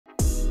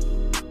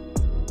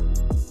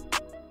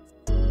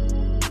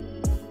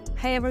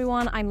Hey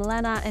everyone, I'm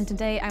Lena, and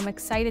today I'm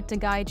excited to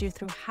guide you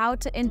through how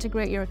to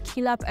integrate your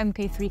KeyLab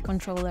mk3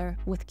 controller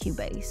with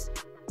Cubase.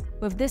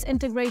 With this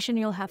integration,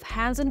 you'll have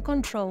hands-on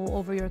control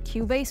over your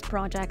Cubase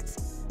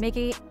projects,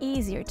 making it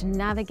easier to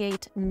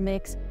navigate,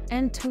 mix,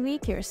 and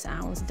tweak your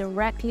sounds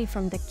directly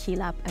from the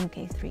KeyLab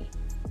mk3.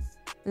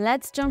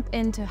 Let's jump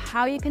into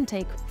how you can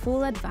take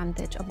full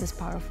advantage of this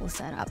powerful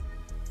setup.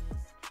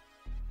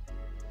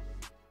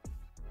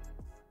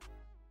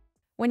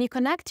 When you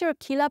connect your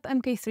KeyLab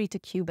mk3 to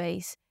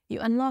Cubase, you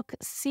unlock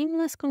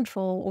seamless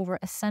control over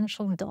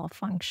essential DAW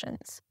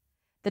functions.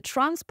 The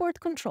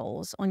transport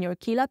controls on your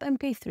KeyLab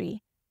mk3,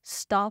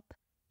 stop,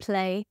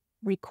 play,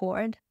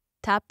 record,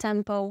 tap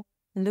tempo,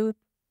 loop,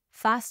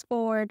 fast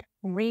forward,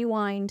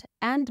 rewind,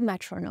 and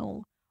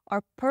metronome,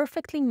 are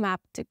perfectly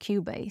mapped to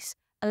Cubase,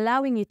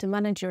 allowing you to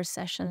manage your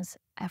sessions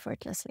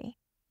effortlessly.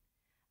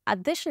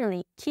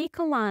 Additionally, key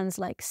commands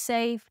like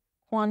save,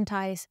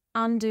 quantize,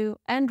 undo,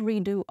 and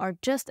redo are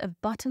just a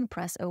button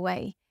press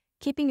away,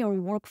 keeping your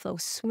workflow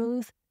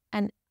smooth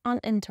and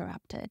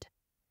uninterrupted.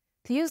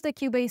 To use the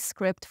Cubase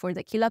script for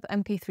the KeyLab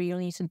mk3, you'll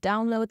need to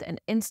download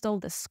and install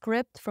the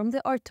script from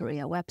the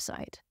Arturia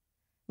website.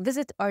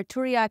 Visit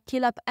Arturia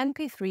KeyLab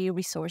mk3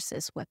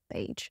 resources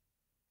webpage.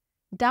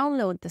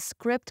 Download the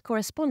script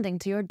corresponding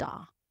to your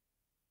DAW.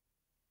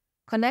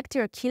 Connect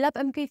your KeyLab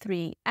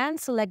mk3 and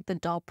select the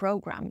DAW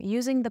program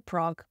using the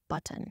Prog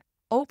button.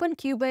 Open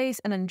Cubase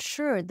and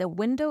ensure the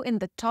window in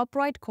the top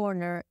right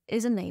corner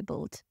is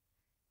enabled.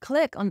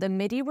 Click on the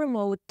MIDI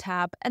Remote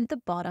tab at the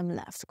bottom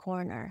left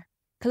corner.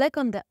 Click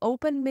on the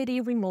Open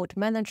MIDI Remote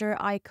Manager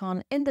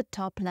icon in the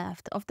top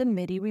left of the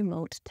MIDI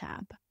Remote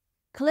tab.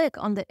 Click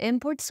on the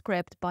Import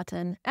Script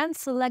button and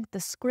select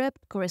the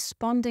script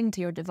corresponding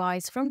to your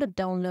device from the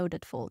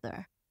downloaded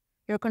folder.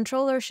 Your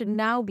controller should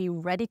now be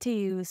ready to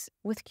use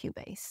with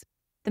Cubase.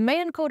 The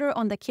main encoder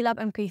on the KeyLab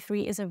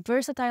mk3 is a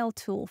versatile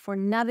tool for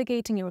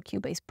navigating your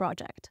Cubase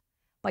project.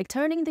 By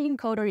turning the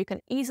encoder, you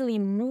can easily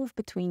move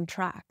between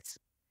tracks.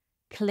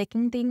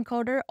 Clicking the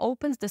encoder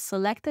opens the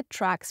Selected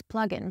Tracks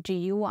plugin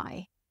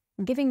GUI,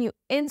 giving you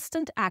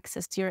instant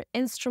access to your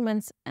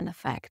instruments and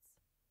effects.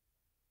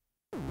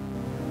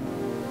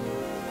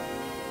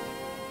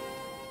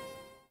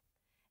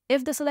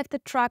 If the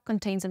selected track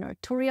contains an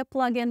Arturia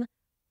plugin,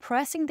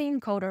 pressing the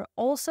encoder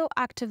also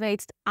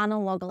activates the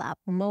Analog Lab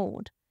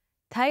mode,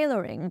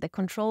 tailoring the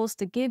controls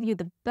to give you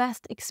the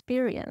best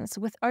experience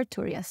with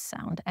Arturia's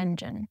sound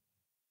engine.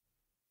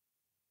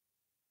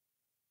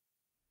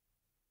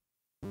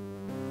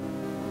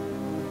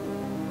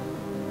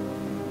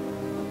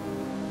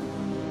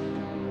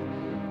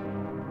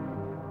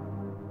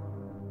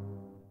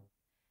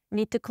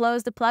 Need to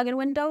close the plugin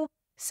window?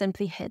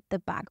 Simply hit the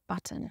back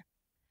button.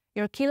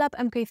 Your KeyLab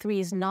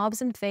mk3's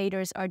knobs and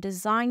faders are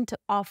designed to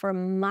offer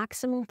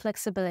maximum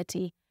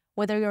flexibility,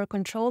 whether you're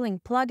controlling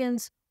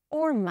plugins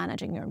or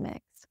managing your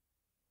mix.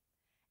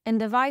 In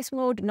device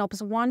mode,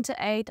 knobs 1 to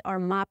 8 are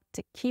mapped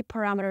to key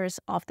parameters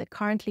of the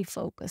currently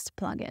focused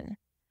plugin,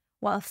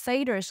 while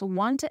faders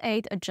 1 to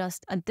 8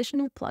 adjust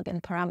additional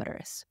plugin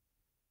parameters.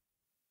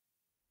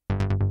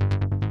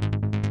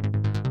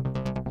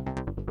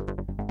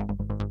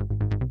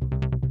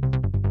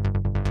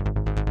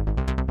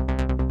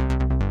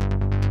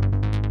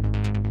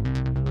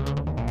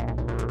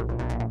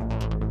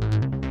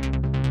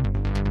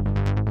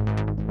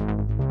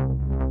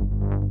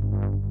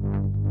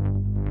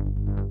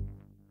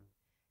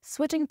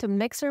 Switching to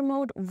mixer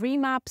mode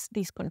remaps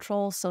these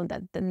controls so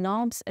that the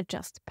knobs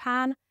adjust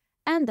pan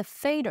and the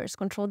faders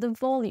control the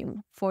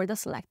volume for the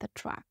selected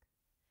track.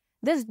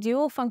 This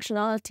dual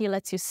functionality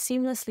lets you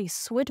seamlessly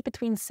switch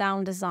between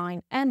sound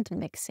design and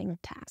mixing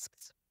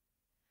tasks.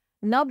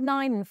 Knob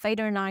 9 and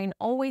fader 9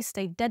 always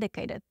stay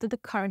dedicated to the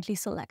currently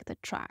selected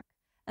track,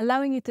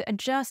 allowing you to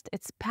adjust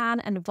its pan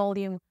and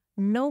volume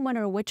no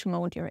matter which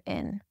mode you're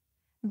in.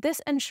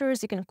 This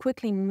ensures you can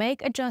quickly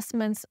make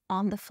adjustments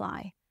on the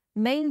fly,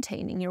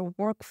 maintaining your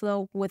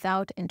workflow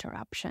without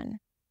interruption.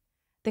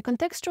 The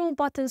contextual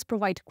buttons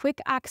provide quick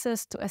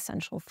access to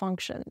essential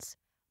functions.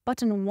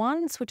 Button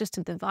 1 switches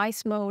to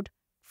device mode,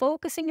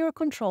 focusing your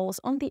controls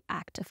on the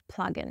active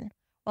plugin,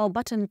 while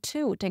button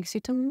 2 takes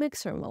you to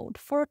mixer mode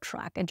for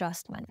track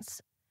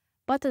adjustments.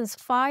 Buttons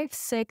 5,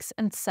 6,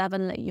 and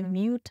 7 let you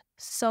mute,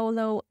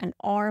 solo, and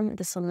arm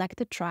the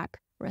selected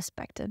track,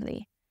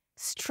 respectively,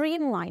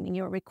 streamlining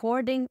your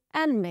recording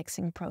and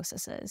mixing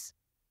processes.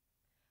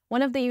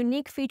 One of the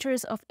unique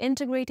features of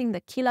integrating the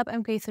KeyLab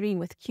mk3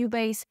 with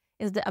Cubase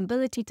is the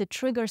ability to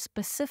trigger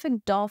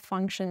specific DAW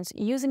functions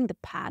using the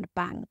pad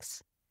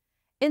banks.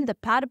 In the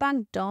pad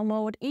bank DAW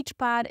mode, each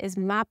pad is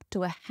mapped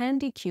to a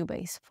handy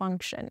Cubase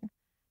function.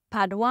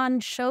 Pad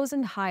 1 shows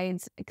and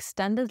hides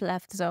extended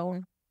left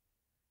zone.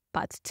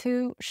 Pad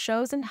 2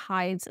 shows and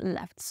hides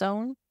left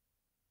zone.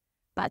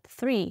 Pad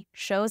 3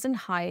 shows and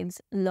hides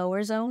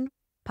lower zone.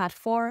 Pad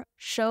 4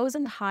 shows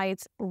and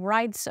hides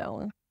right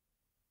zone.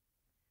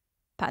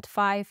 Pad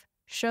 5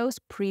 shows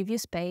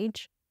previous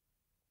page.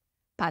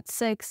 Pad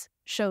 6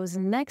 shows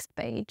next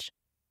page.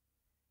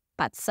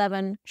 Pad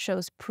 7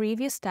 shows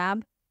previous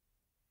tab.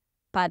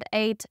 Pad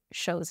 8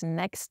 shows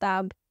next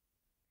tab.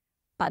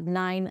 Pad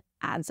 9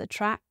 adds a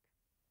track.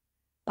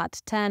 Pad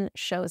 10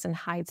 shows and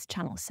hides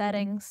channel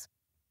settings.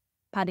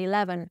 Pad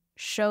 11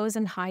 shows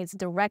and hides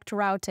direct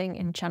routing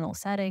in channel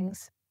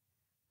settings.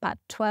 Pad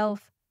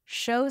 12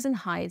 shows and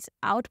hides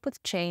output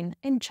chain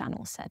in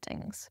channel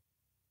settings.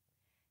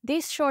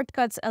 These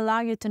shortcuts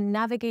allow you to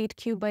navigate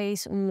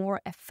Cubase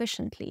more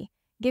efficiently,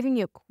 giving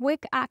you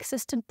quick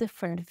access to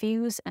different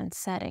views and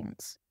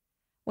settings.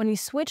 When you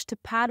switch to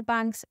pad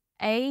banks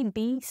A,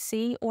 B,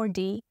 C, or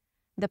D,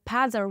 the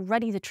pads are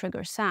ready to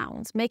trigger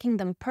sounds, making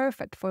them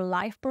perfect for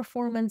live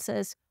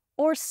performances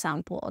or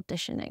sample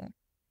auditioning.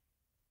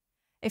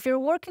 If you're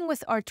working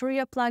with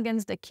Arturia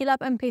plugins, the KeyLab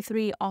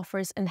mk3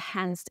 offers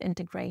enhanced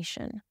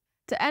integration.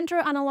 To enter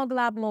Analog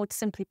Lab mode,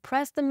 simply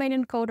press the main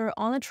encoder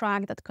on a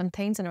track that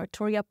contains an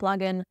Arturia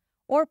plugin,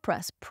 or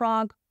press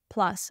Prog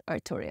plus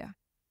Arturia.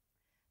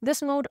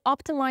 This mode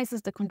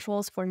optimizes the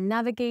controls for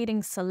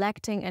navigating,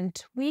 selecting, and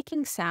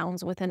tweaking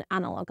sounds within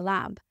Analog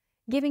Lab,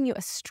 giving you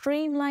a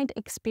streamlined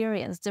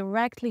experience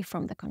directly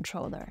from the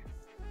controller.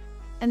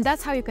 And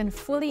that's how you can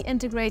fully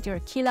integrate your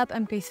KeyLab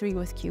mk3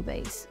 with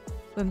Cubase.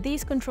 With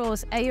these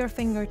controls at your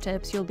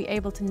fingertips, you'll be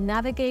able to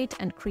navigate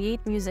and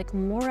create music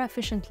more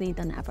efficiently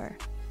than ever.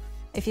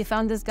 If you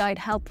found this guide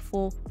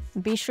helpful,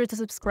 be sure to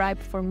subscribe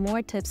for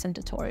more tips and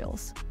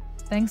tutorials.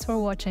 Thanks for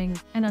watching,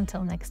 and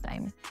until next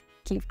time,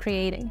 keep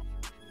creating.